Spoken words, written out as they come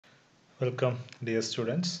Welcome, dear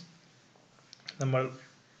students. നമ്മൾ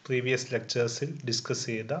previous ലെക്ചേഴ്സിൽ discuss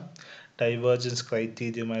ചെയ്ത divergence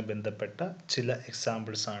ക്രൈറ്റീരിയയുമായി ബന്ധപ്പെട്ട ചില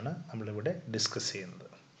എക്സാമ്പിൾസ് ആണ് നമ്മളിവിടെ ഡിസ്കസ് ചെയ്യുന്നത്.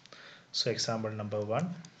 So example number 1.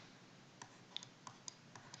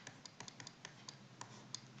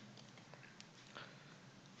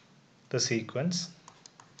 The sequence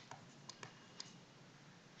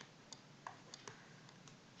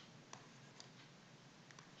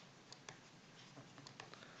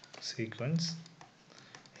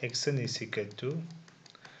xn is equal to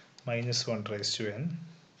minus 1 raised to n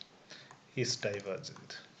is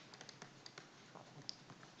divergent.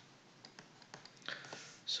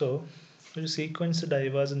 So ഒരു സീക്വൻസ്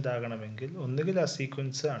ഡൈവേർജൻ്റ് ആകണമെങ്കിൽ ഒന്നുകിൽ ആ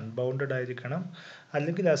സീക്വൻസ് അൺബൗണ്ടഡ് ആയിരിക്കണം,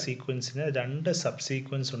 അല്ലെങ്കിൽ ആ സീക്വൻസിന് രണ്ട് സബ്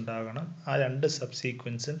സീക്വൻസ് ഉണ്ടാകണം. ആ രണ്ട് സബ്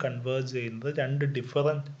സീക്വൻസും കൺവേർജ് ചെയ്യുന്നത് രണ്ട്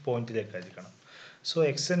different പോയിന്റിലേക്കായിരിക്കണം. So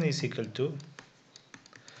X N is equal to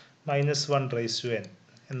minus 1 raise to N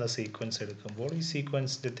എന്ന സീക്വൻസ് എടുക്കുമ്പോൾ ഈ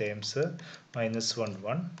സീക്വൻസിൻ്റെ terms minus 1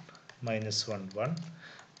 1 minus 1 1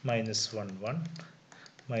 minus 1 1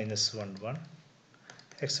 minus 1 1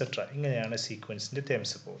 etcetera ഇങ്ങനെയാണ് സീക്വൻസിൻ്റെ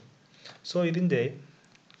ടേംസ് പോകുന്നത്. സോ ഇതിൻ്റെ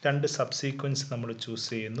രണ്ട് സബ് സീക്വൻസ് നമ്മൾ ചൂസ്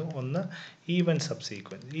ചെയ്യുന്നു. ഒന്ന് ഈവൻ സബ്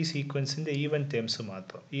സീക്വൻസ്, ഈ സീക്വൻസിൻ്റെ ഈവൻ ടേംസ്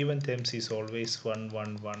മാത്രം. Even terms is always 1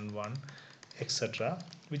 1 1 1 etcetera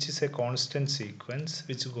which is A constant sequence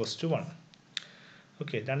which goes to 1.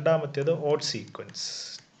 Okay, രണ്ടാമത്തേത് ഓഡ് സീക്വൻസ്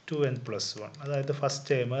 2n+1, അതായത് first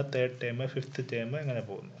term, third term, fifth term അങ്ങനെ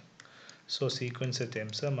പോകുന്നു. So sequence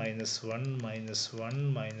terms -1 -1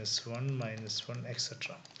 -1 -1 etcetera.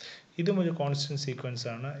 ഇതും ഒരു constant sequence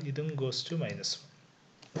ആണ്, ഇതും goes to -1.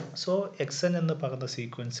 So X N എന്ന് പറയുന്ന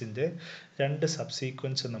സീക്വൻസിൻ്റെ രണ്ട് സബ്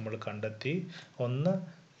സീക്വൻസ് നമ്മൾ കണ്ടെത്തി. ഒന്ന്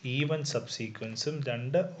ഈവൻ സബ് സീക്വൻസും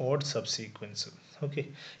രണ്ട് odd sub സീക്വൻസും. Okay,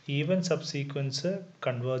 even sub sequence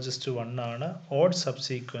converges to 1 ആണ്, odd sub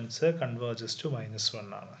sequence converges to -1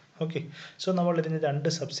 ആണ്. ഓക്കെ, സോ നമ്മൾ ഇതിന് രണ്ട്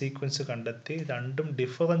സബ് സീക്വൻസ് കണ്ടെത്തി, രണ്ടും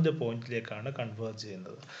ഡിഫറൻറ്റ് പോയിന്റിലേക്കാണ് കൺവേർജ്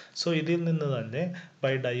ചെയ്യുന്നത്. സോ ഇതിൽ നിന്ന് തന്നെ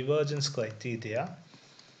ബൈ ഡൈവേർജൻസ് ക്രൈറ്റീരിയ,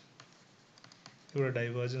 ഇവിടെ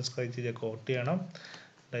ഡൈവേർജൻസ് ക്രൈറ്റീരിയ കോട്ട് ചെയ്യണം.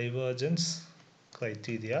 Divergence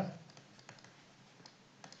criteria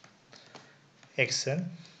xn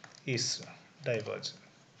is divergent.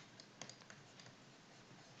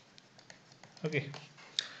 Okay,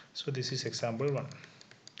 so this is example 1.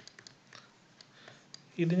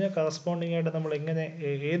 ഇതിന് കറസ്പോണ്ടിങ് ആയിട്ട് നമ്മൾ എങ്ങനെ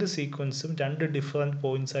ഏത് സീക്വൻസും രണ്ട് ഡിഫറെൻറ്റ്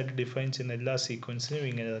പോയിന്റ്സ് ആയിട്ട് ഡിഫൈൻ ചെയ്യുന്ന എല്ലാ സീക്വൻസിനും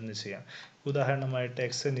ഇങ്ങനെ തന്നെ ചെയ്യാം. ഉദാഹരണമായിട്ട്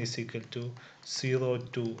xn is equal to 0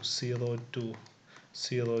 2 0 2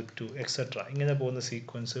 0 2 etcetera ഇങ്ങനെ പോകുന്ന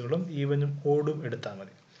സീക്വൻസുകളും ഈവനും ഓടും എടുത്താൽ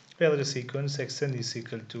മതി. വേറൊരു sequence xn is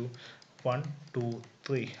equal to 1 2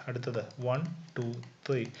 3, അടുത്തത് 1 2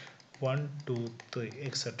 3 1 2 3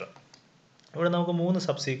 എക്സെട്ര. ഇവിടെ നമുക്ക് 3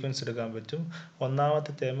 സബ് സീക്വൻസ് എടുക്കാൻ പറ്റും.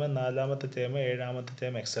 ഒന്നാമത്തെ ടേം, നാലാമത്തെ ടേം, ഏഴാമത്തെ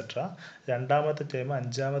ടേം എക്സെട്ര. രണ്ടാമത്തെ ടേം,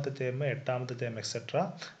 അഞ്ചാമത്തെ ടേം, എട്ടാമത്തെ ടേം എക്സെട്ര.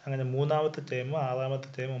 അങ്ങനെ മൂന്നാമത്തെ ടേം, ആറാമത്തെ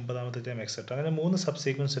ടേം, ഒമ്പതാമത്തെ ടേം എക്സെട്ര. അങ്ങനെ 3 സബ്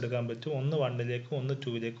സീക്വൻസ് എടുക്കാൻ പറ്റും. ഒന്ന് 1ലേക്കും ഒന്ന്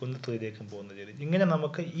 2ലേക്കും ഒന്ന് 3ലേക്കും പോകുന്ന രീതി. ഇങ്ങനെ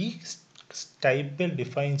നമുക്ക് ഈ ടൈപ്പിൽ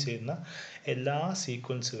ഡിഫൈൻ ചെയ്യുന്ന എല്ലാ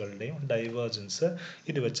സീക്വൻസുകളുടെയും ഡൈവേർജൻസ്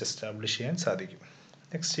ഇത് വെച്ച് എസ്റ്റാബ്ലിഷ് ചെയ്യാൻ സാധിക്കും.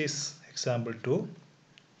 Next is example 2.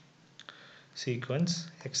 Sequence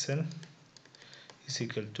xn is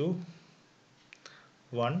equal to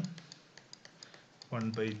 1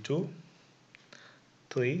 1/2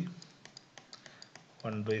 3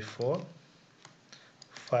 1/4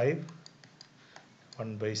 5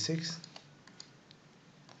 1/6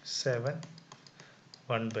 7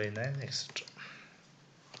 1/9 etc.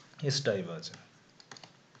 is divergent.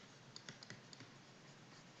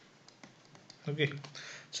 Okay,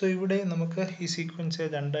 so ഇവിടെ നമുക്ക് ഈ സീക്വൻസ്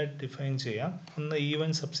രണ്ടായിട്ട് ഡിഫൈൻ ചെയ്യാം. ഒന്ന് ഈവൻ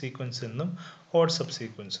സബ് സീക്വൻസ് എന്നും ഓഡ് സബ്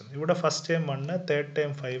സീക്വൻസ് എന്നും. ഇവിടെ first time 1, third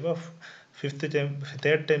time 5, fifth time,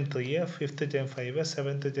 third time 3, fifth time 5,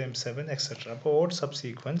 seventh time 7 etcetera. അപ്പോൾ odd sub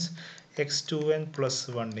sequence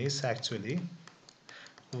x2n+1 is actually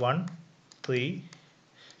 1 3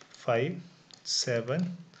 5 7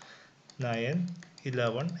 9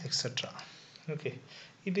 11 etcetera. Okay,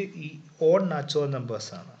 ഇത് ഈ ഓഡ് നാച്ചുറൽ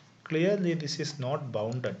നമ്പേഴ്സ് ആണ്. Clearly this is not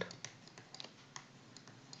bounded.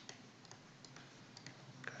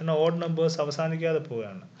 കാരണം odd numbers അവസാനിക്കാതെ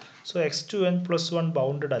പോവുകയാണ്. So x2n+1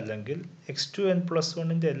 bounded അല്ലെങ്കിൽ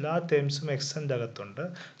x2n+1ൻ്റെ എല്ലാ ടേംസും xnൻ്റെ അകത്തുണ്ട്.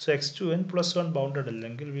 So x2n+1 bounded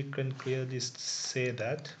അല്ലെങ്കിൽ we can clearly say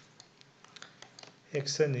that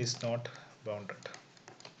xn is not bounded.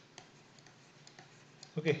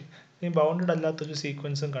 Okay, ഇനി ബൗണ്ടഡ് അല്ലാത്തൊരു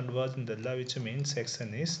സീക്വൻസും കൺവേർജൻ്റ് അല്ല, which means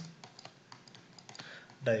xn is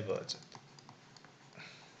divergent.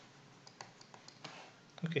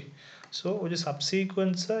 Okay, so ഒരു സബ്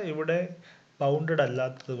സീക്വൻസ് ഇവിടെ ബൗണ്ടഡ്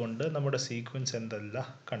അല്ലാത്തത് കൊണ്ട് നമ്മുടെ സീക്വൻസ് എന്തല്ല,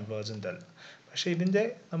 കൺവേർജൻ്റ് അല്ല. പക്ഷേ ഇതിൻ്റെ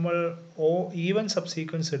നമ്മൾ ഈവൻ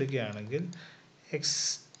സബ്സീക്വൻസ് എടുക്കുകയാണെങ്കിൽ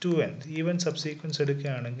x2n ഈവൻ സബ്സീക്വൻസ്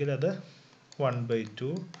എടുക്കുകയാണെങ്കിൽ അത്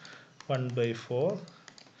 1/2, 1/4,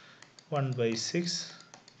 1/6,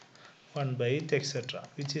 1/8 etc.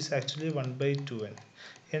 which is actually 1/2n.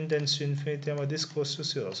 n tends to infinity ആകുമ്പോൾ this goes to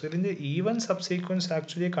 0. സോ ഇതിൻ്റെ ഈവൻ സബ്സീക്വൻസ്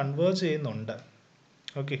ആക്ച്വലി കൺവേർജ് ചെയ്യുന്നുണ്ട്.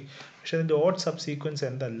 ഓക്കെ, പക്ഷേ അതിൻ്റെ ഓഡ് സബ്സീക്വൻസ്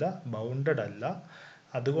എന്തല്ല, ബൗണ്ടഡ് അല്ല,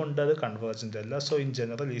 അതുകൊണ്ട് അത് കൺവേർജൻ്റ് അല്ല. സോ ഇൻ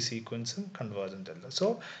ജനറൽ ഈ സീക്വൻസും കൺവേർജൻ്റ് അല്ല. സോ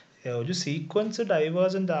ഒരു സീക്വൻസ്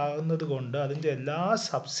ഡൈവേർജൻ്റ് ആകുന്നത് കൊണ്ട് അതിൻ്റെ എല്ലാ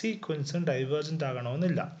സബ്സീക്വൻസും ഡൈവേർജൻ്റ്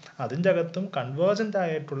ആകണമെന്നില്ല. അതിൻ്റെ അകത്തും കൺവേർജൻ്റ്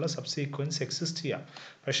ആയിട്ടുള്ള സബ്സീക്വൻസ് എക്സിസ്റ്റ് ചെയ്യാം.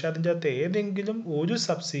 പക്ഷേ അതിൻ്റെ അകത്ത് ഏതെങ്കിലും ഒരു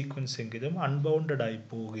സബ്സീക്വൻസ് എങ്കിലും അൺബൗണ്ടഡ് ആയി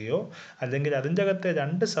പോവുകയോ അല്ലെങ്കിൽ അതിൻ്റെ അകത്തെ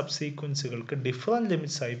രണ്ട് സബ്സീക്വൻസുകൾക്ക് ഡിഫറെൻറ്റ്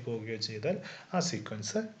ലിമിറ്റ്സ് ആയി പോവുകയോ ചെയ്താൽ ആ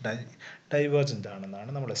സീക്വൻസ് ഡൈവേർജൻ്റ്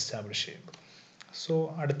ആണെന്നാണ് നമ്മൾ എസ്റ്റാബ്ലിഷ് ചെയ്യുന്നത്. സോ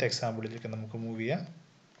അടുത്ത എക്സാമ്പിളിലേക്ക് നമുക്ക് മൂവ് ചെയ്യാം.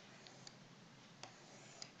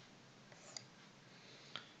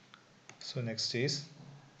 So next is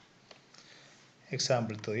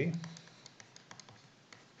example 3.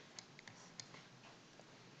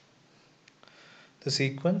 The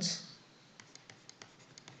sequence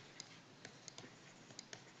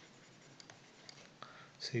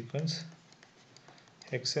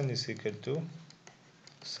xn is equal to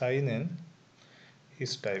sin n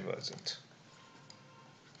is divergent.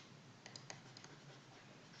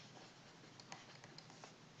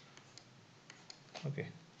 Okay.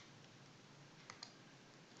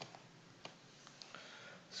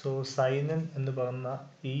 So Sainan എന്ന് പറയുന്ന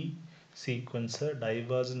ഈ സീക്വൻസ്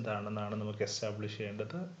ഡൈവേർജൻ്റ് ആണെന്നാണ് നമുക്ക് എസ്റ്റാബ്ലിഷ്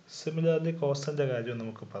ചെയ്യേണ്ടത്. സിമിലർലി കോസിൻ്റെ കാര്യം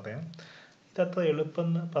നമുക്ക് പറയാം. ഇതത്ര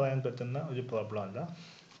എളുപ്പമെന്ന് പറയാൻ പറ്റുന്ന ഒരു പ്രോബ്ലം അല്ല.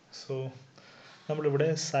 സോ നമ്മളിവിടെ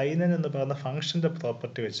സൈനൻ എന്ന് പറയുന്ന ഫംഗ്ഷൻ്റെ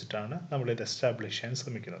പ്രോപ്പർട്ടി വെച്ചിട്ടാണ് നമ്മളിത് എസ്റ്റാബ്ലിഷ് ചെയ്യാൻ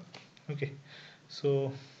ശ്രമിക്കുന്നത്. Okay, so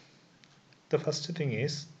the first thing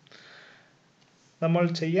is നമ്മൾ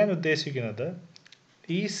ചെയ്യാൻ ഉദ്ദേശിക്കുന്നത്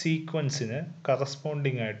ഈ സീക്വൻസിന്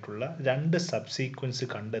കറസ്പോണ്ടിങ് ആയിട്ടുള്ള രണ്ട് സബ് സീക്വൻസ്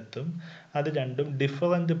കണ്ടെത്തും, അത് രണ്ടും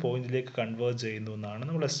ഡിഫറൻറ്റ് പോയിന്റിലേക്ക് കൺവേർജ് ചെയ്യുന്നു എന്നാണ്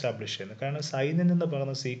നമ്മൾ എസ്റ്റാബ്ലിഷ് ചെയ്യുന്നത്. കാരണം സൈനൻ എന്ന്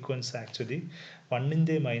പറയുന്ന സീക്വൻസ് ആക്ച്വലി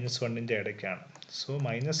 1ൻ്റെയും -1ൻ്റെ ഇടയ്ക്കാണ്. So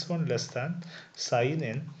 -1 less than sign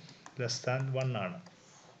n less than 1 ആണ്.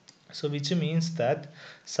 So which means that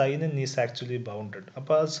sign n is actually bounded.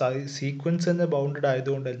 അപ്പോൾ ആ സീക്വൻസ് തന്നെ ബൗണ്ടഡ്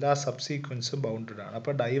ആയതുകൊണ്ട് എല്ലാ സബ് സീക്വൻസും ബൗണ്ടഡ് ആണ്.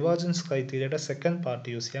 അപ്പോൾ ഡൈവേർജൻസ് ക്രൈറ്റീരിയയുടെ സെക്കൻഡ് പാർട്ട്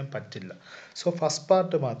യൂസ് ചെയ്യാൻ പറ്റില്ല. സോ ഫസ്റ്റ്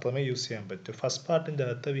പാർട്ട് മാത്രമേ യൂസ് ചെയ്യാൻ പറ്റൂ. ഫസ്റ്റ് പാർട്ടിൻ്റെ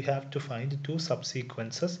അകത്ത് we have to find two sub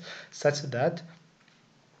sequences such that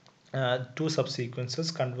two sub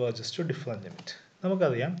sequences converges to different limit.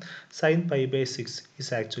 നമുക്കറിയാം sin π/6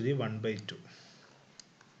 is actually 1/2.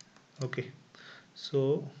 Okay, so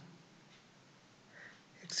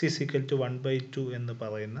x is equal to 1/2 എന്ന്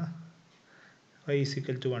പറയുന്ന y is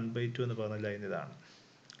equal to 1/2 എന്ന് പറയുന്ന line ഇതാണ്,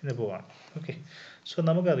 ഇങ്ങനെ പോവാണ്. Okay, so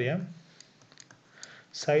നമുക്കറിയാം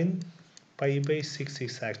sin π/6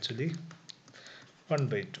 is actually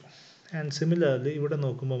 1/2 and similarly ഇവിടെ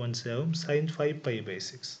നോക്കുമ്പോൾ മനസ്സിലാവും sin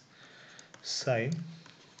 5π/6 sin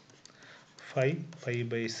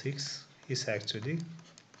 5π/6 is actually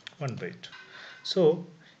 1/2. So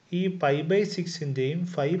ഈ π/6ൻ്റെയും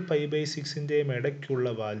 5π/6ൻ്റെയും ഇടയ്ക്കുള്ള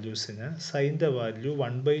വാല്യൂസിന് സൈൻ്റെ വാല്യൂ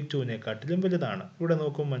 1/2-നേക്കാട്ടിലും വലുതാണ്. ഇവിടെ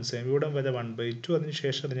നോക്കുമ്പോൾ മനസ്സിലാവും ഇവിടെ വരെ 1/2,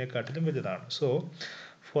 അതിനുശേഷം അതിനെക്കാട്ടിലും വലുതാണ്. So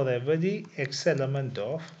for every X element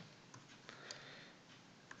of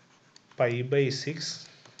π/6,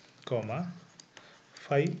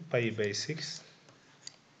 5π/6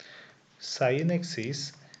 sin x is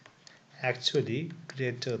actually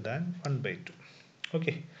greater than 1/2.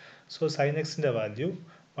 Okay, so sin x-ൻ്റെ value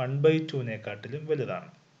 1/2-നേക്കാട്ടിലും വലുതാണ്.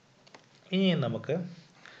 ഇനി നമുക്ക്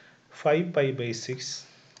 5π/6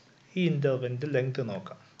 ഈ ഇൻ്റർവെലിൻ്റെ ലെങ്ത്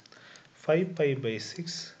നോക്കാം.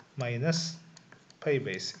 5π/6 minus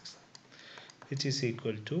π/6 which is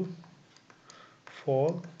equal to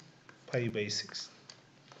 4π/6.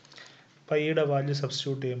 പൈയുടെ value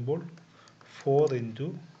substitute ചെയ്യുമ്പോൾ 4 into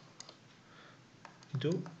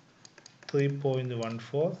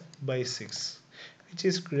 3.14/6 which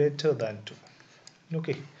is greater than 2.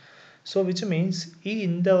 Okay, so which means ഈ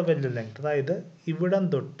ഇൻ്റർവെല്ലിൻ്റെ length, അതായത് ഇവിടം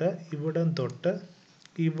തൊട്ട്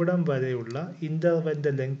ഇവിടം വരെയുള്ള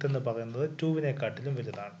ഇൻ്റർവെല്ലിൻ്റെ ലെങ്ത് എന്ന് പറയുന്നത് 2-നേക്കാട്ടിലും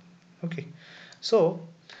വലുതാണ്. ഓക്കെ, സോ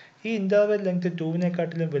ഈ ഇൻ്റർവെൽ ലെങ്ത്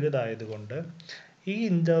 2-നേക്കാട്ടിലും വലുതായതുകൊണ്ട് ഈ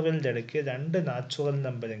ഇൻ്റർവെല്ലിൻ്റെ ഇടയ്ക്ക് രണ്ട് നാച്ചുറൽ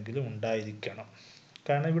നമ്പറെങ്കിലും ഉണ്ടായിരിക്കണം.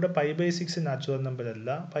 കാരണം ഇവിടെ π/6 നാച്ചുറൽ നമ്പർ അല്ല,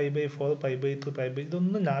 π/4, π/3,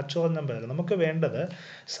 ഇതൊന്നും നാച്ചുറൽ നമ്പർ അല്ല. നമുക്ക് വേണ്ടത്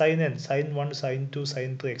sin n, sin 1, sin 2,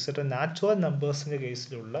 sin 3 etcetera natural നമ്പേഴ്സിൻ്റെ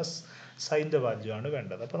കേസിലുള്ള സൈൻ്റെ value ആണ്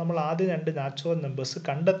വേണ്ടത്. അപ്പോൾ നമ്മൾ ആദ്യം രണ്ട് നാച്ചുറൽ നമ്പേഴ്സ്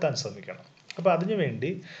കണ്ടെത്താൻ ശ്രമിക്കണം. അപ്പോൾ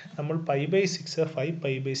അതിനുവേണ്ടി നമ്മൾ π/6,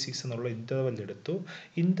 5π/6 എന്നുള്ള ഇൻ്റർവെൽ എടുത്തു.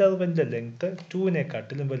 ഇൻ്റർവെല്ലിൻ്റെ ലെങ്ത്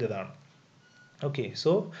 2-നേക്കാട്ടിലും വലുതാണ്. ഓക്കെ,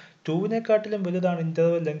 സോ ടുവിനെക്കാട്ടിലും വലുതാണ്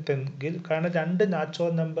ഇൻ്റർവൽ ലെങ്ത് എങ്കിൽ, കാരണം രണ്ട്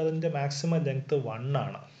നാച്ചുറൽ നമ്പറിൻ്റെ മാക്സിമം ലെങ്ത് 1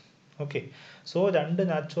 ആണ്. ഓക്കെ, സോ രണ്ട്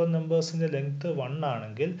നാച്ചുറൽ നമ്പേഴ്സിൻ്റെ ലെങ്ത് 1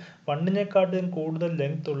 ആണെങ്കിൽ 1നെക്കാട്ടിലും കൂടുതൽ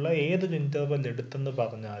ലെങ്ത് ഉള്ള ഏതൊരു ഇൻ്റർവൽ എടുത്തെന്ന്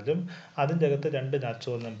പറഞ്ഞാലും അതിൻ്റെ അകത്ത് രണ്ട്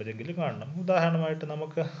നാച്ചുറൽ നമ്പറെങ്കിലും കാണണം. ഉദാഹരണമായിട്ട്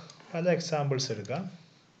നമുക്ക് പല എക്സാമ്പിൾസ് എടുക്കാം.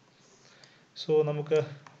 സോ നമുക്ക്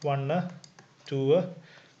 1, 2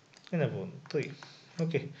 ഇങ്ങനെ പോകുന്നു, 3.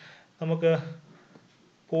 ഓക്കെ, നമുക്ക്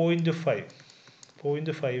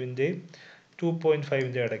 0.5ൻ്റെയും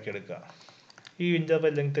 2.5ൻ്റെയും ഇടയ്ക്ക് എടുക്കുക. ഈ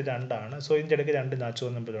ഇൻ്റർവൽ ലെങ്ത് 2 ആണ്. സോ ഇതിൻ്റെ ഇടയ്ക്ക് രണ്ട്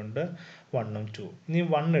നാച്ചുറൽ നമ്പറുണ്ട്, 1ഉം 2. ഇനി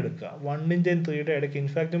 1 എടുക്കുക. 1ൻ്റെയും 3യുടെ ഇടയ്ക്ക്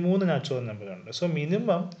in fact 3 natural നമ്പറുണ്ട്. So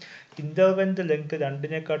minimum ഇൻ്റർവെലിൻ്റെ length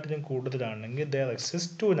 2നെക്കാട്ടിലും കൂടുതലാണെങ്കിൽ there exist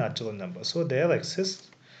two natural numbers. So there exist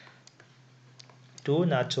two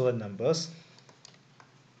natural numbers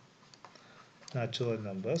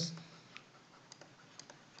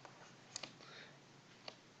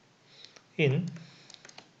in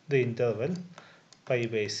the interval pi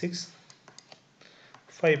by 6,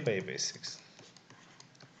 5 pi by 6.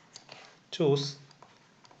 Choose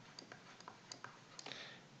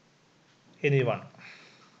any one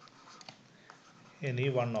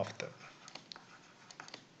of them.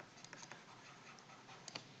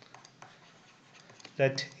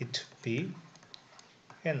 Let it be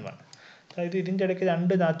n1. അതായത് ഇതിൻ്റെ ഇടയ്ക്ക്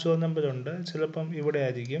രണ്ട് natural number ഉണ്ട്. ചിലപ്പം ഇവിടെ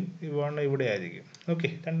ആയിരിക്കും, ഇവിടെ ആയിരിക്കും. ഓക്കെ,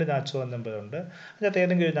 രണ്ട് നാച്ചുറൽ നമ്പർ ഉണ്ട്. അതിനകത്ത്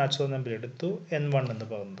ഏതെങ്കിലും ഒരു നാച്ചുറൽ നമ്പർ എടുത്തു, n1 എന്ന്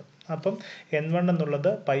പറയുന്നത്. അപ്പം n1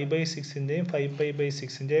 എന്നുള്ളത് പൈ ബൈ 6ൻ്റെയും 5 പൈ ബൈ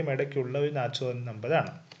 6ൻ്റെയും ഇടയ്ക്കുള്ള ഒരു നാച്ചുറൽ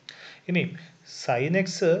നമ്പറാണ്. ഇനി sign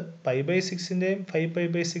X pi by 6ൻ്റെയും 5 pi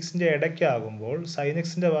by 6ൻ്റെയും ഇടയ്ക്കാകുമ്പോൾ sign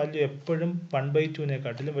എക്സിൻ്റെ വാല്യൂ എപ്പോഴും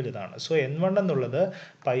 1/2നെക്കാട്ടിലും വലുതാണ്. സോ n1 എന്നുള്ളത്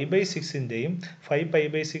pi by 6ൻ്റെയും 5 pi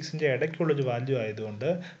by 6ൻ്റെയും ഇടയ്ക്കുള്ളൊരു value ആയതുകൊണ്ട്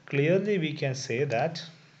clearly we can say that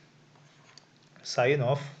sign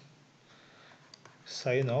of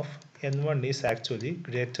n1 is actually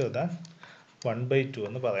greater than 1/2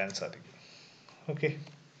 എന്ന് പറയാൻ സാധിക്കും. ഓക്കെ,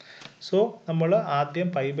 സോ നമ്മൾ ആദ്യം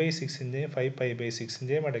പൈ ബൈ 6ൻ്റെയും 5 പൈ ബൈ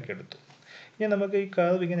 6ൻ്റെയും ഇടയ്ക്ക് എടുത്തു. ഇനി നമുക്ക് ഈ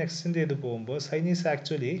കർവ് ഇങ്ങനെ എക്സ്റ്റെൻഡ് ചെയ്ത് പോകുമ്പോൾ sign is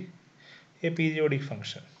actually A periodic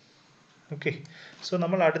function. Okay, so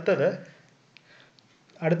നമ്മൾ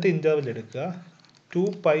അടുത്ത ഇൻ്റർവൽ എടുക്കുക,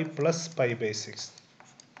 2π plus pi by 6.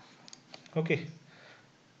 Okay,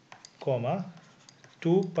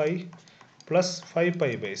 2π plus 5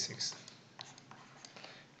 pi by 6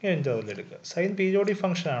 interval എടുക്കുക. സൈൻ പീരിയോഡിക്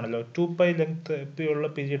ഫംഗ്ഷൻ ആണല്ലോ, 2π ലെങ്ത് ഉള്ള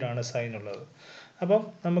പീരീഡ് ആണ് സൈൻ ഉള്ളത്. അപ്പം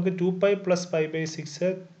നമുക്ക് 2π plus pi by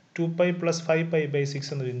 6, 2π plus 5 pi by 6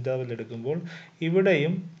 എന്നൊരു ഇൻ്റർവൽ എടുക്കുമ്പോൾ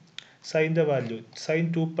ഇവിടെയും സൈൻ്റെ value sign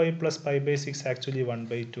 2π plus pi by 6 actually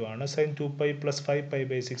 1/2 ആണ്. സൈൻ 2π പ്ലസ് 5 പൈ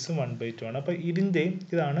ബൈ 6 1/2 ആണ്. അപ്പോൾ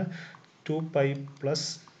ഇതാണ് 2π പ്ലസ്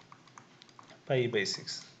പൈ ബൈ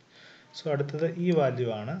 6. സോ അടുത്തത് ഈ വാല്യൂ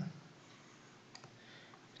ആണ്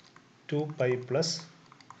 2π പ്ലസ്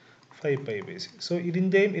 5 പൈ ബൈ 6. സോ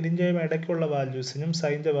ഇതിൻ്റെയും ഇടയ്ക്കുള്ള വാല്യൂസിനും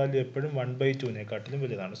സൈൻ്റെ വാല്യൂ എപ്പോഴും 1/2നെക്കാട്ടിലും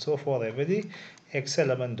വലുതാണ്. So for every X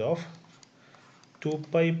element of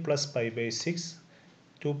 2π plus pi by 6,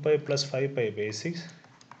 2π plus 5 pi by 6,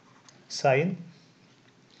 sign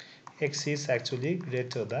X is actually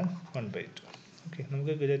greater than 1/2. Okay,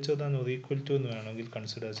 നമുക്ക് greater than or equal to എന്ന് വേണമെങ്കിൽ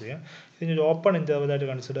കൺസിഡർ ചെയ്യാം. ഇതിനൊരു ഓപ്പൺ ഇൻ്റർവലായിട്ട്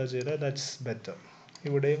കൺസിഡർ ചെയ്താൽ ദാറ്റ്സ് ബെറ്റർ.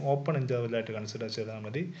 ഇവിടെയും ഓപ്പൺ ഇൻ്റർവലായിട്ട് കൺസിഡർ ചെയ്താൽ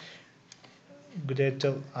മതി,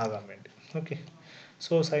 greater ആകാൻ വേണ്ടി. Okay,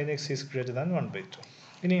 so sine X is greater than 1/2.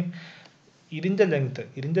 ഇനി ഇതിൻ്റെ ലെങ്ത്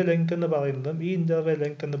എന്ന് പറയുന്നതും ഈ ഇൻ്റർവൽ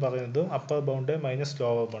ലെങ്ത് എന്ന് പറയുന്നതും upper bound minus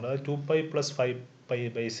lower bound, അതായത് 2π plus 5 pi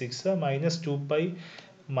by 6 minus 2π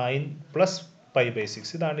plus pi by 6,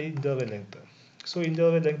 ഇതാണ് ഈ interval length. So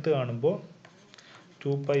interval length കാണുമ്പോൾ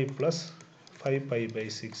 2π plus 5 pi by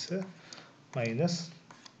 6 minus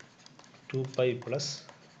 2π plus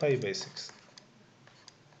pi by 6.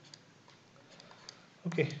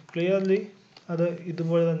 Okay, clearly അത്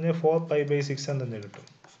ഇതുപോലെ തന്നെ 4π ബൈ 6 എന്ന് തന്നെ കിട്ടും.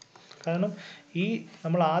 കാരണം ഈ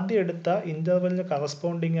നമ്മൾ ആദ്യം എടുത്ത ഇൻ്റർവെലിന്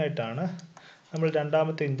കറസ്പോണ്ടിങ് ആയിട്ടാണ് നമ്മൾ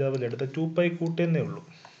രണ്ടാമത്തെ ഇൻ്റർവെൽ എടുത്ത് 2π കൂട്ടിയെന്നേ ഉള്ളൂ.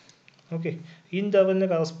 ഓക്കെ, ഈ ഇൻ്റർവെലിന്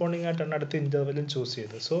കറസ്പോണ്ടിങ് ആയിട്ടാണ് അടുത്ത ഇൻ്റർവെലും ചൂസ്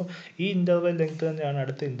ചെയ്തത്. സോ ഈ ഇൻ്റർവെൽ ലെങ്ത് തന്നെയാണ്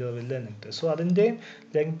അടുത്ത ഇൻ്റർവെലിലെ ലെങ്ത്. സോ അതിൻ്റെ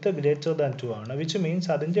ലെങ്ത് ഗ്രേറ്റർ ദാൻ 2 ആണ്, വിച്ച് മീൻസ്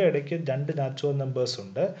അതിൻ്റെ ഇടയ്ക്ക് രണ്ട് നാച്ചുറൽ നമ്പേഴ്സ്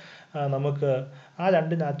ഉണ്ട്. നമുക്ക് ആ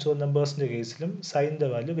രണ്ട് നാച്ചുറൽ നമ്പേഴ്സിൻ്റെ കേസിലും സൈൻ്റെ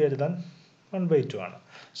വാല്യൂ ഗ്രേറ്റർ ദാൻ 1/2 ആണ്.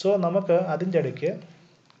 സോ നമുക്ക് അതിൻ്റെ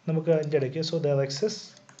ഇടയ്ക്ക് so there exist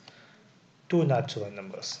two natural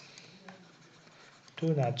numbers.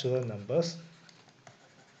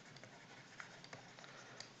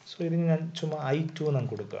 So ഇതിന് ഞാൻ ചുമ്മാ I2 എന്ന്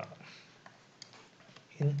കൊടുക്കുകയാണ്,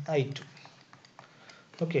 ഇൻ I2.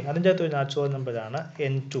 ഓക്കെ, അതിൻ്റെ അകത്ത് ഒരു നാച്ചുറൽ നമ്പറാണ്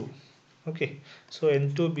n2. Okay, so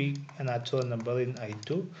n2 be a natural number in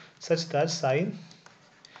I2 such that sin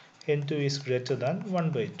n2 is greater than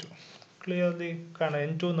 1/2. Clearly കാണാം.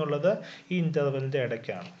 n2 എന്നുള്ളത് ഈ ഇൻ്റർവെലിൻ്റെ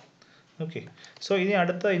ഇടയ്ക്കാണ്. ഓക്കെ, സോ ഇനി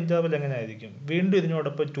അടുത്ത ഇൻ്റർവെൽ എങ്ങനെ ആയിരിക്കും? വീണ്ടും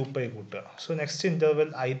ഇതിനോടൊപ്പം 2π കൂട്ടുക. So next interval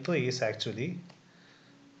i3 is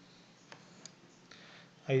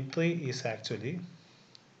actually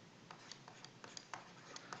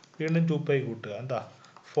വീണ്ടും 2π കൂട്ടുക. എന്താ?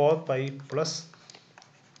 4π പ്ലസ്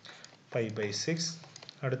π/6.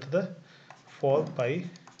 അടുത്തത് 4π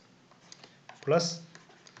പ്ലസ്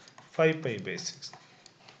 5π/6.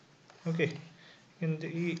 ഓക്കെ,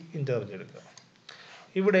 ഈ ഇൻ്റർവെൽ എടുക്കുക.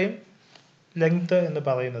 ഇവിടെയും ലെങ്ത് എന്ന്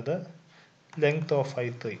പറയുന്നത് length of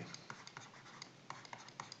i3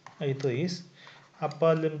 is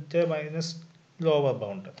upper limit minus lower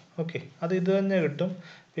bound. Okay, അത് ഇത് തന്നെ കിട്ടും,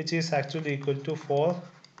 which is actually equal to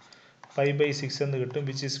 4π/6 എന്ന് കിട്ടും,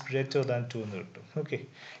 വിച്ച് ഈസ് ഗ്രേറ്റർ ദാൻ 2 എന്ന് കിട്ടും. ഓക്കെ,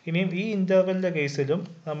 ഇനിയും ഈ ഇൻ്റർവെലിൻ്റെ കേസിലും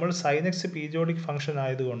നമ്മൾ sin x പീരിയോഡിക് ഫംഗ്ഷൻ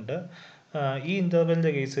ആയതുകൊണ്ട് ഈ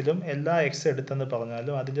ഇൻ്റർവെലിൻ്റെ കേസിലും എല്ലാ എക്സ് എടുത്തെന്ന്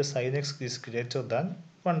പറഞ്ഞാലും അതിൻ്റെ sin x is greater than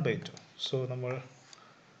 1/2. So നമ്മൾ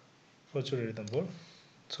കുറച്ചുകൂടി എഴുതുമ്പോൾ,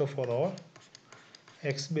 so for all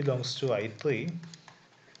x belongs to i3,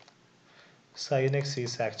 sin x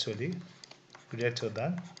is actually greater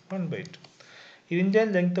than 1/2. ഇതിൻ്റെ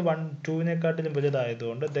length 2-നേക്കാട്ടിലും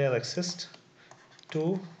വലുതായതുകൊണ്ട് there exist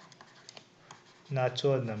two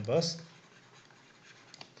natural numbers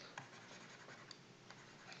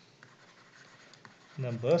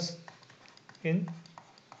in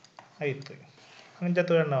i3.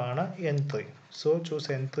 അങ്ങനത്തെ ഒരെണ്ണമാണ് n3. So choose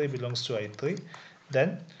n3 belongs to i3, then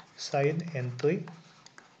sin n3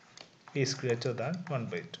 is greater than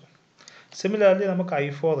 1/2. Similarly നമുക്ക്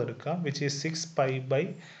i4 എടുക്കാം, which is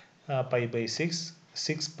 6π/6,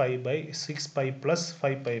 6π plus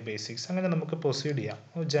 5π/6. അങ്ങനെ നമുക്ക് proceed ചെയ്യാം.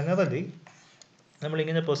 Generally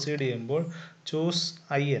നമ്മളിങ്ങനെ proceed ചെയ്യുമ്പോൾ choose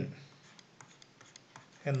in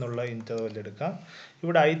എന്നുള്ള interval എടുക്കാം.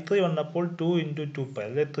 ഇവിടെ i3 വന്നപ്പോൾ 2 × 2π,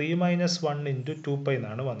 അല്ലെ 3 - 1 × 2π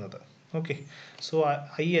എന്നാണ് വന്നത്. ഓക്കെ, സോ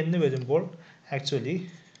in വരുമ്പോൾ actually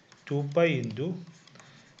 2π ×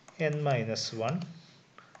 n - 1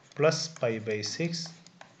 plus π/6,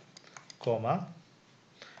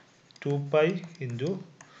 2π ×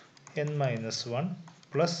 n - 1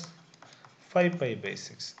 plus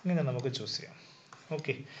 5π/6. ഇങ്ങനെ നമുക്ക് ചൂസ് ചെയ്യാം.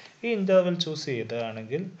 ഓക്കെ, ഈ ഇൻ്റർവെൽ ചൂസ്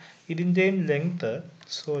ചെയ്തതാണെങ്കിൽ ഇതിൻ്റെയും length,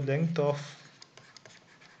 so length of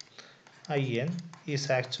in is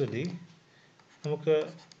actually നമുക്ക്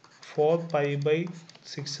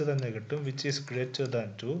 4π/6 തന്നെ കിട്ടും, which is greater than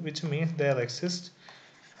 2, which means there exist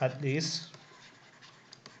at least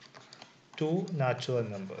two natural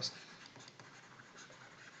numbers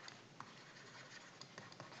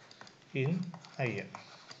in in.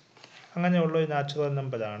 അങ്ങനെയുള്ള ഒരു നാച്ചുറൽ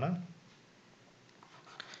നമ്പറാണ്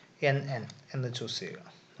nn എന്ന് ചൂസ് ചെയ്യുക.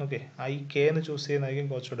 ഓക്കെ, ik എന്ന് ചൂസ് ചെയ്യുന്നതായിരിക്കും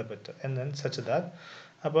കുറച്ചുകൂടെ ബെറ്റർ. nn സച്ച് ദാറ്റ്,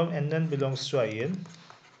 അപ്പം nn belongs to in,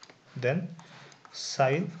 then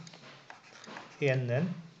sin nn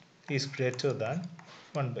is greater than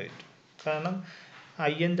 1/2. കാരണം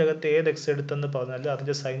ൻ്റെ അകത്ത് ഏത് എക്സ് എടുത്തെന്ന് പറഞ്ഞാൽ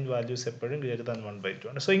അതിൻ്റെ സൈൻ വാല്യൂസ് എപ്പോഴും ഗ്രേറ്റർ ദാൻ 1/2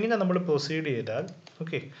 ആണ്. സോ ഇങ്ങനെ നമ്മൾ പ്രൊസീഡ് ചെയ്താൽ,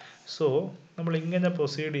 ഓക്കെ, സോ നമ്മൾ ഇങ്ങനെ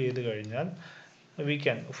പ്രൊസീഡ് ചെയ്ത് കഴിഞ്ഞാൽ we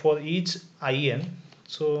can for each in,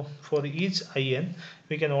 so for each in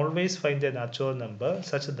we can always find a natural number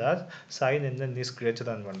such that sin nn is greater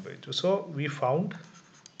than 1/2. So we found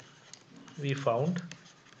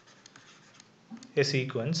a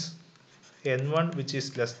sequence n1 which is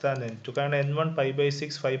less than n2. കാരണം n1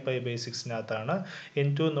 π/6 5π/6-നകത്താണ്,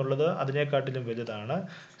 n2 എന്നുള്ളത് അതിനെക്കാട്ടിലും വലുതാണ്.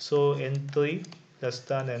 So n3 less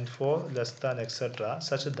than n4 less than etcetera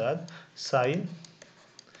such that sin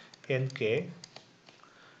nk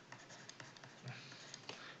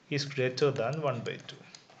is greater than 1/2.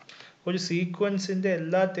 ഒരു സീക്വൻസിൻ്റെ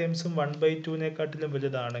എല്ലാ ടേംസും 1/2-നേക്കാട്ടിലും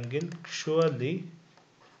വലുതാണെങ്കിൽ surely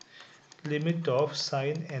limit of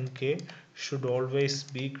sin nk should always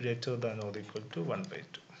be greater than or equal to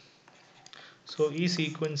 1/2. So ഈ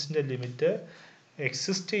സീക്വൻസിൻ്റെ limit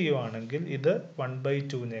exist ചെയ്യുവാണെങ്കിൽ ഇത്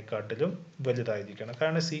 1/2-നേക്കാട്ടിലും വലുതായിരിക്കണം.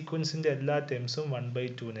 കാരണം സീക്വൻസിൻ്റെ എല്ലാ ടേംസും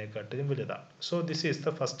 1/2-നേക്കാട്ടിലും വലുതാണ്. So this is the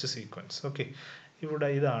first sequence. Okay, ഇവിടെ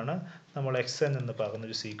ഇതാണ് നമ്മൾ xn എന്ന്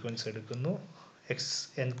പറഞ്ഞൊരു സീക്വൻസ് എടുക്കുന്നു,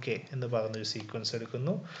 xnk എന്ന് പറഞ്ഞൊരു സീക്വൻസ്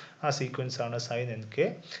എടുക്കുന്നു. ആ സീക്വൻസ് ആണ് sin nk,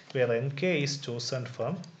 where nk is chosen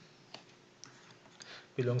from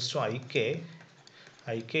belongs to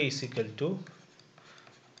ik is equal to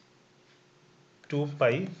 2π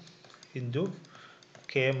into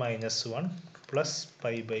k minus 1 plus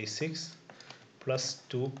π/6 plus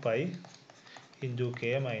 2π into k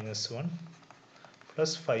minus 1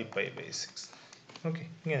 plus 5π/6. Okay,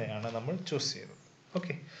 ഇങ്ങനെയാണ് നമ്മൾ ചൂസ് ചെയ്തത്.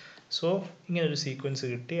 ഓക്കെ, സോ ഇങ്ങനൊരു സീക്വൻസ്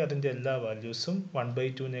കിട്ടി, അതിൻ്റെ എല്ലാ വാല്യൂസും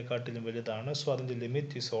 1/2-നേക്കാട്ടിലും വലുതാണ്. സോ അതിൻ്റെ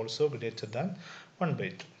limit is also greater than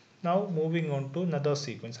 1/2. Now moving on to another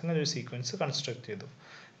sequence. അങ്ങനെ ഒരു സീക്വൻസ് കൺസ്ട്രക്ട് ചെയ്തു.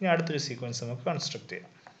 ഇനി അടുത്തൊരു സീക്വൻസ് നമുക്ക് കൺസ്ട്രക്ട്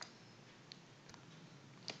ചെയ്യാം.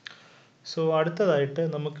 സോ അടുത്തതായിട്ട്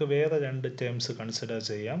നമുക്ക് വേറെ രണ്ട് ടേംസ് കൺസിഡർ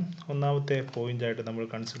ചെയ്യാം. ഒന്നാമത്തെ പോയിന്റ് ആയിട്ട് നമ്മൾ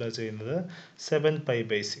കൺസിഡർ ചെയ്യുന്നത്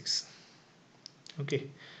 7π/6. ഓക്കെ,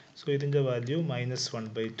 സോ ഇതിൻ്റെ വാല്യൂ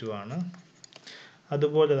 -1/2 ആണ്.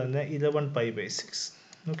 അതുപോലെ തന്നെ 11π/6.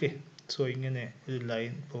 ഓക്കെ, സോ ഇങ്ങനെ ഒരു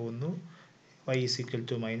ലൈൻ പോകുന്നു. y is equal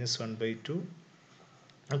to -1/2.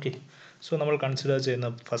 Okay, so നമ്മൾ കൺസിഡർ ചെയ്യുന്ന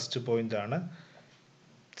ഫസ്റ്റ് പോയിന്റ് ആണ്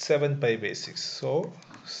 7π/6. So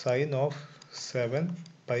sine of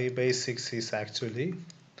 7π/6 is actually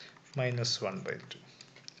 -1/2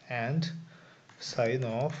 and sine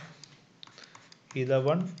of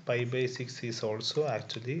 11π/6 is also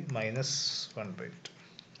actually -1/2.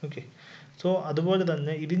 Okay, so അതുപോലെ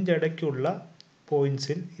തന്നെ ഇതിൻ്റെ ഇടയ്ക്കുള്ള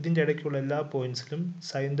എല്ലാ പോയിന്റ്സിലും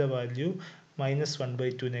സൈൻ്റെ വാല്യൂ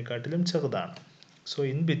 -1/2-നേക്കാട്ടിലും ചെറുതാണ്. So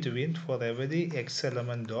in between for every x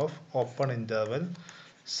element of open interval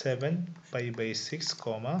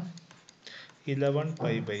 7π/6,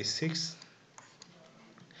 11π/6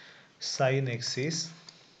 sin x is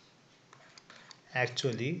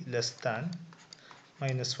actually less than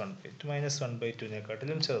 -1/2.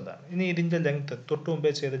 -1/2-നേക്കാട്ടിലും ചെറുതാണ്. ഇനി ഇതിൻ്റെ ലെങ്ത് തൊട്ട്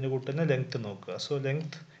മുമ്പേ ചെയ്തതിൻ്റെ കൂട്ടുന്ന ലെങ്ത് നോക്കുക. സോ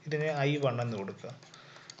ലെങ്ത് ഇതിനെ I1 എന്ന് കൊടുക്കുക.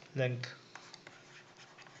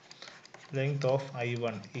 Length of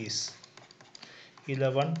I1 is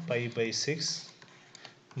 11π/6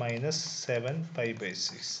 minus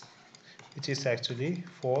 7π/6, which is actually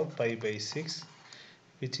 4π/6,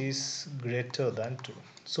 which is greater than 2.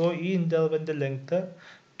 So ഈ ഇൻ്റർവെലിൻ്റെ ലെങ്ത്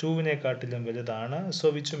 2-നേക്കാട്ടിലും വലുതാണ്. സോ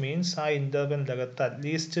വിച്ച് മീൻസ് ആ ഇൻ്റർവെലിൻ്റെ അകത്ത്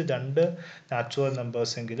അറ്റ്ലീസ്റ്റ് 2 നാച്ചുറൽ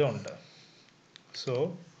നമ്പേഴ്സ് എങ്കിലും ഉണ്ട്. So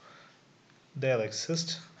there exist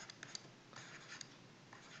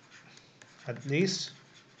at least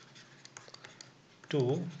 2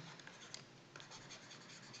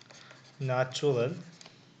 natural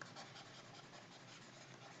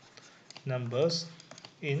numbers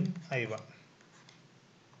in I1.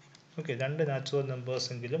 Okay, 2 natural numbers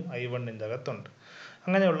എങ്കിലും I1-ൻ്റെ അകത്തുണ്ട്.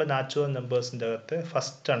 അങ്ങനെയുള്ള natural നമ്പേഴ്സിൻ്റെ അകത്ത്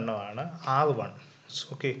ഫസ്റ്റ് എണ്ണമാണ് R1.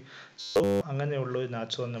 ഓക്കെ, സോ അങ്ങനെയുള്ള ഒരു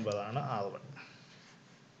നാച്ചുറൽ നമ്പറാണ് R1.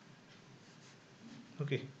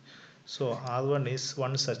 Okay, so R1 is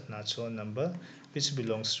one such natural number which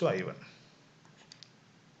belongs to I1.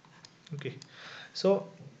 Okay, so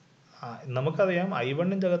നമുക്കറിയാം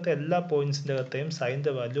I1-ൻ്റെ അകത്ത് എല്ലാ പോയിന്റ്സിൻ്റെ അകത്തെയും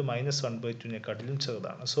സൈൻ്റെ വാല്യൂ -1/2-നേക്കാട്ടിലും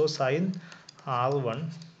ചെറുതാണ്. So sine R1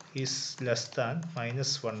 is less than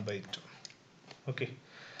 -1/2. Okay,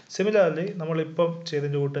 similarly നമ്മളിപ്പം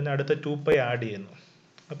ചെയ്തതിൻ്റെ കൂട്ട് തന്നെ അടുത്ത 2π ആഡ് ചെയ്യുന്നു.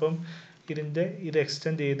 അപ്പം ഇത്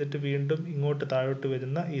എക്സ്റ്റെൻഡ് ചെയ്തിട്ട് വീണ്ടും ഇങ്ങോട്ട് താഴോട്ട്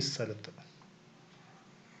വരുന്ന ഈ സ്ഥലത്ത്.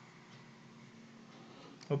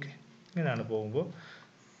 ഓക്കെ, ഇങ്ങനെയാണ് പോകുമ്പോൾ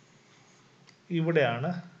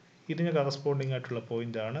ഇവിടെയാണ് ഇതിന് കറസ്പോണ്ടിങ് ആയിട്ടുള്ള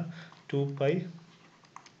പോയിൻ്റാണ് 2π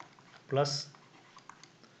പ്ലസ്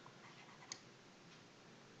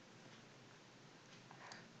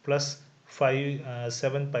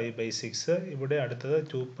 7π/6. ഇവിടെ അടുത്തത്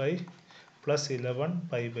 2π +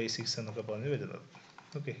 11π/6 എന്നൊക്കെ പറഞ്ഞ് വരുന്നത്.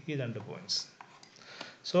 ഓക്കെ, ഈ രണ്ട് പോയിന്റ്സ്.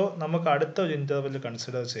 സോ നമുക്ക് അടുത്ത ഒരു ഇൻ്റർവെൽ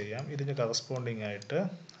കൺസിഡർ ചെയ്യാം. ഇതിന് കറസ്പോണ്ടിങ് ആയിട്ട്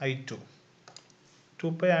I2.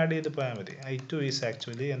 2π ആഡ് ചെയ്ത് പോയാൽ മതി. I2 ഈസ്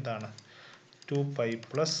ആക്ച്വലി എന്താണ് 2π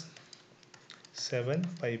 +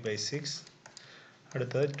 7π/6.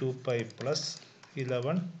 അടുത്തത് 2π +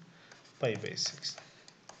 11π/6.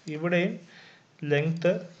 ഇവിടെയും length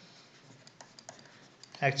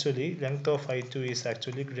of I2 is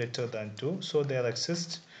actually greater than 2. So there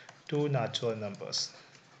exist 2 natural numbers.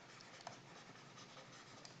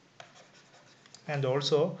 And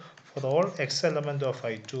also for all x element of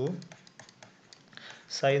I2,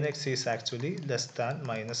 sin x is actually less than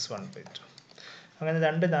 -1/2. അങ്ങനെ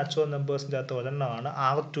രണ്ട് natural നമ്പേഴ്സിൻ്റെ അകത്ത് ഒരെണ്ണമാണ്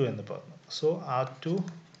R2 എന്ന് പറഞ്ഞു. So R2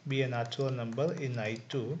 be a natural number in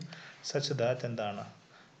I2 such that എന്താണ്,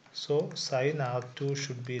 so sin R2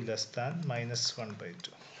 should be less than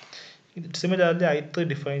 -1/2. Similarly I3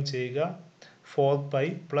 define ചെയ്യുക 4π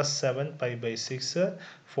 + 7π/6,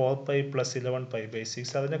 4π + 11π/6.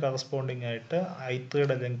 അതിന് corresponding ആയിട്ട്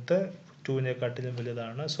I3-യുടെ length 2-നേക്കാട്ടിലും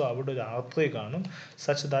വലുതാണ്. സോ അവിടെ ഒരു R3 കാണും.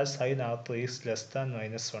 Such that sign R3 is less than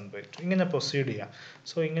 -1/2. ഇങ്ങനെ proceed ചെയ്യാം.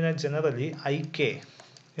 സോ ഇങ്ങനെ ജനറലി IK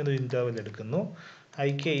എന്നൊരു ഇൻ്റർവെൽ എടുക്കുന്നു.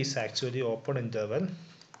 IK is actually open interval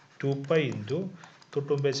 2π into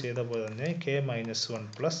തൊട്ടുമുമ്പേ ചെയ്ത പോലെ തന്നെ K-1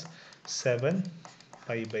 +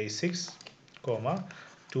 7π/6,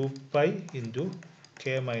 2π ഇൻറ്റു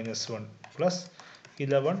K-1 +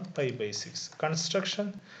 11π/6. കൺസ്ട്രക്ഷൻ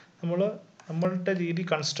നമ്മളുടെ രീതി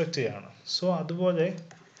കൺസ്ട്രക്ട് ചെയ്യാണ്. സോ അതുപോലെ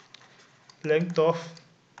ലെങ്ത് ഓഫ്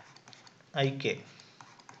IK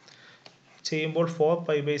ചെയ്യുമ്പോൾ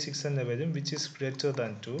 4π/6 എന്ന് വരും, which is greater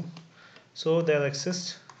than 2. So there exist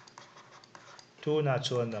two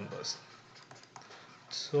natural numbers.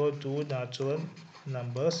 So two natural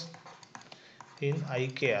numbers in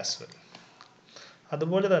ik as well.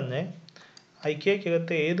 അതുപോലെ തന്നെ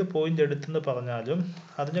ikക്കകത്ത് ഏത് പോയിന്റ് എടുത്തെന്ന് പറഞ്ഞാലും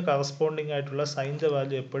അതിന് കറസ്പോണ്ടിങ് ആയിട്ടുള്ള സൈൻ്റെ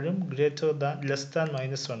വാല്യൂ എപ്പോഴും ലെസ് ദാൻ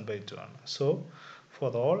 -1/2 ആണ്. So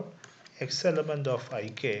for all X element of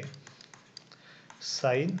ik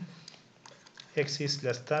sign X is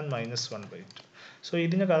less than -1/2. So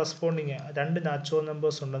ഇതിന് കറസ്പോണ്ടിങ് രണ്ട് നാച്ചുറൽ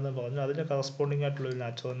നമ്പേഴ്സ് ഉണ്ടെന്ന് പറഞ്ഞു, അതിന് കറസ്പോണ്ടിങ് ആയിട്ടുള്ള ഒരു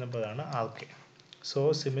നാച്ചുറൽ നമ്പറാണ് rk. So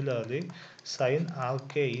similarly sign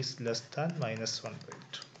rk is less than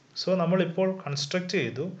 -1/2. So നമ്മളിപ്പോൾ കൺസ്ട്രക്റ്റ്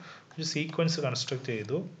ചെയ്തു, ഒരു സീക്വൻസ് കൺസ്ട്രക്റ്റ്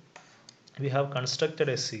ചെയ്തു. We have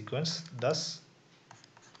constructed A sequence. Thus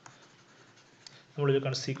നമ്മളൊരു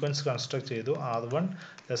സീക്വൻസ് കൺസ്ട്രക്റ്റ് ചെയ്തു. r1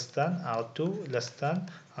 less than r2 less than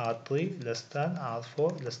r3 less than r4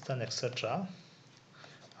 less than etcetera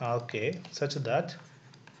rk such that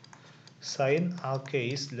sin rk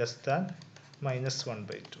is less than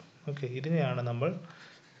 -1/2. Okay, ഇതിനെയാണ് നമ്മൾ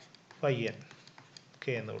yn k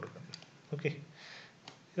എന്ന് കൊടുക്കുന്നത്. Okay,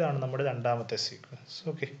 ഇതാണ് നമ്മുടെ രണ്ടാമത്തെ sequence.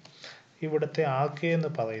 Okay, ഇവിടുത്തെ rk എന്ന്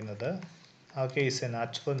പറയുന്നത് rk is a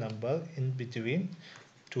natural number in between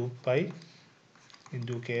 2π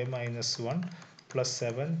into k minus 1 plus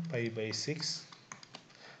 7π/6,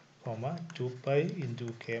 2π into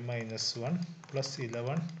k minus 1 plus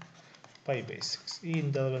 11π/6. ഈ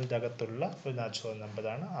ഇൻ്റർവെലിൻ്റെ അകത്തുള്ള ഒരു നാച്ചുറൽ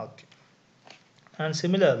നമ്പറാണ് rk. ആൻഡ്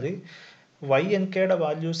സിമിലർലി y_n_kയുടെ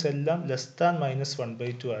വാല്യൂസ് എല്ലാം ലെസ് ദാൻ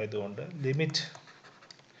 -1/2 ആയതുകൊണ്ട് limit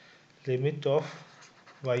of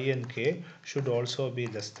y_n_k should also be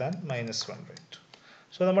less than -1/2.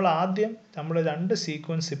 So നമ്മൾ ആദ്യം രണ്ട്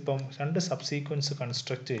sub sequence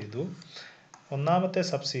construct ചെയ്തു. ഒന്നാമത്തെ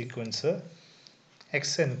സബ് സീക്വൻസ്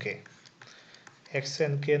xnk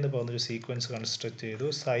എന്ന് പറഞ്ഞൊരു സീക്വൻസ് കൺസ്ട്രക്റ്റ് ചെയ്തു.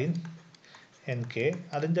 സൈൻ nk,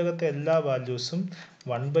 അതിൻ്റെ അകത്തെ എല്ലാ വാല്യൂസും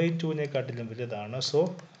 1/2-നേക്കാട്ടിലും വലുതാണ്. So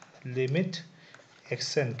limit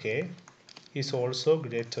xnk is also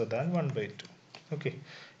greater than 1/2. Okay,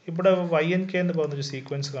 ഇവിടെ yn_k എന്ന് പറഞ്ഞൊരു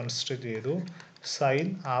സീക്വൻസ് കൺസ്ട്രക്റ്റ് ചെയ്തു. സൈൻ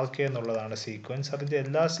rk എന്നുള്ളതാണ് സീക്വൻസ്. അതിൻ്റെ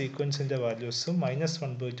എല്ലാ സീക്വൻസിൻ്റെ വാല്യൂസും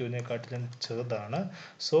 -1/2-നേക്കാട്ടിലും ചെറുതാണ്.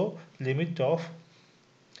 So limit of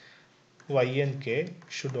yn_k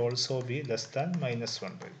should also be less than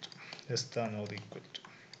 -1/2, less than or equal to.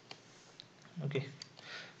 Okay,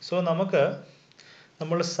 so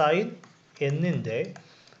നമ്മൾ സൈൻ എന്നിൻ്റെ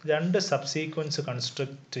രണ്ട് സബ് സീക്വൻസ്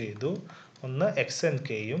കൺസ്ട്രക്റ്റ് ചെയ്തു. ഒന്ന്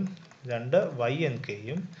xnk-യും രണ്ട്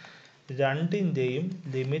yn_k-യും. രണ്ടിൻ്റെയും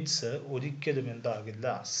ലിമിറ്റ്സ് ഒരിക്കലും എന്താകില്ല,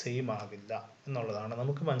 സെയിം ആകില്ല എന്നുള്ളതാണ്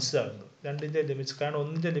നമുക്ക് മനസ്സിലാകുന്നത്. രണ്ടിൻ്റെ ലിമിറ്റ്സ്, കാരണം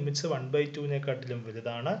ഒന്നിൻ്റെ ലിമിറ്റ്സ് 1/2-നേക്കാട്ടിലും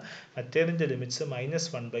വലുതാണ്, മറ്റേതിൻ്റെ ലിമിറ്റ്സ്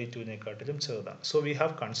 -1/2-നേക്കാട്ടിലും ചെറുതാണ്. So we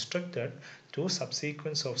have constructed to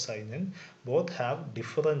subsequence of sine n. Both have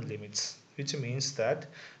different limits, which means that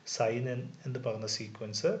sign n എന്ന് പറയുന്ന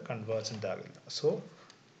സീക്വൻസ് കൺവേർജൻ്റ് ആകില്ല. So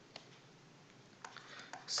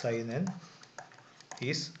sine n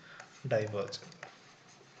is divergent.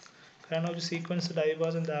 കാരണം ഒരു സീക്വൻസ്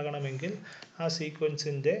ഡൈവേർജൻ്റ് ആകണമെങ്കിൽ ആ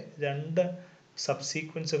സീക്വൻസിൻ്റെ രണ്ട് സബ്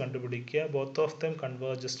സീക്വൻസ് കണ്ടുപിടിക്കുക. Both of them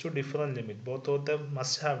converges to different limit. Both of them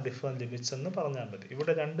must have different limits എന്ന് പറഞ്ഞാൽ മതി.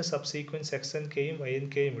 ഇവിടെ രണ്ട് സബ് സീക്വൻസ് xnk-യും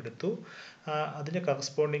yn_k-യും എടുത്തു. അതിന്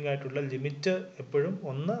കറസ്പോണ്ടിങ് ആയിട്ടുള്ള ലിമിറ്റ് എപ്പോഴും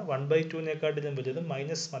ഒന്ന് 1/2-നേക്കാട്ടിലും വലുതും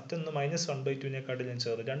മറ്റൊന്ന് -1/2-നേക്കാട്ടിലും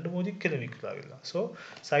ചെറുത്. രണ്ടും ഒരിക്കലും ഈക്വൽ ആകില്ല. സോ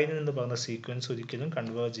സൈൻ എന്ന് പറഞ്ഞ സീക്വൻസ് ഒരിക്കലും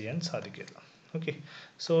കൺവേർജ് ചെയ്യാൻ സാധിക്കില്ല. ഓക്കെ,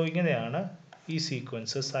 സോ ഇങ്ങനെയാണ് ഈ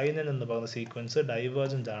സീക്വൻസ് സൈൻ n എന്ന് പറയുന്ന സീക്വൻസ്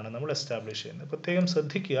ഡൈവേർജൻ്റ് ആണ് നമ്മൾ എസ്റ്റാബ്ലിഷ് ചെയ്യുന്നത്. പ്രത്യേകം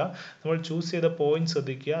ശ്രദ്ധിക്കുക, നമ്മൾ ചൂസ് ചെയ്ത പോയിന്റ്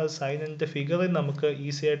ശ്രദ്ധിക്കുക. അത് സൈൻ n-ൻ്റെ ഫിഗറിൽ നമുക്ക്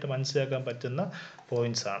ഈസി ആയിട്ട് മനസ്സിലാക്കാൻ പറ്റുന്ന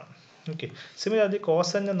പോയിന്റ്സ് ആണ്. ഓക്കെ, സിമിലർലി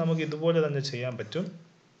കോസ് n നമുക്ക് ഇതുപോലെ തന്നെ ചെയ്യാൻ പറ്റും.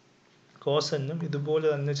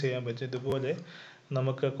 ഇതുപോലെ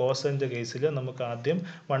നമുക്ക് കോസ് n-ൻ്റെ കേസിൽ നമുക്ക് ആദ്യം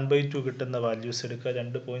 1/2 കിട്ടുന്ന വാല്യൂസ് എടുക്കുക,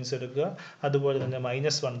 രണ്ട് പോയിന്റ്സ് എടുക്കുക. അതുപോലെ തന്നെ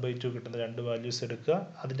 -1/2 കിട്ടുന്ന രണ്ട് വാല്യൂസ് എടുക്കുക.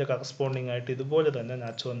 അതിൻ്റെ കറസ്പോണ്ടിങ് ആയിട്ട് ഇതുപോലെ തന്നെ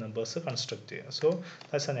നാച്ചുറൽ നമ്പേഴ്സ് കൺസ്ട്രക്ട് ചെയ്യുക. സോ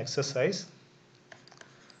ദാറ്റ്സ് ആൻ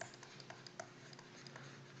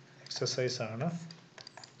എക്സസൈസ് ആണ്.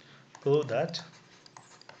 Prove that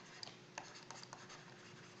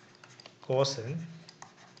cos n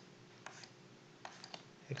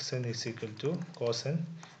xn is equal to cos n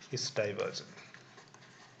is divergent.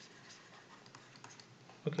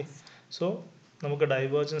 Okay, so നമുക്ക്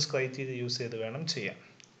ഡൈവേർജൻസ് ക്രൈറ്റീരിയ യൂസ് ചെയ്ത് വേണം ചെയ്യാൻ.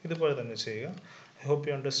 ഇതുപോലെ തന്നെ ചെയ്യുക. I hope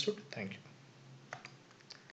you understood. Thank you.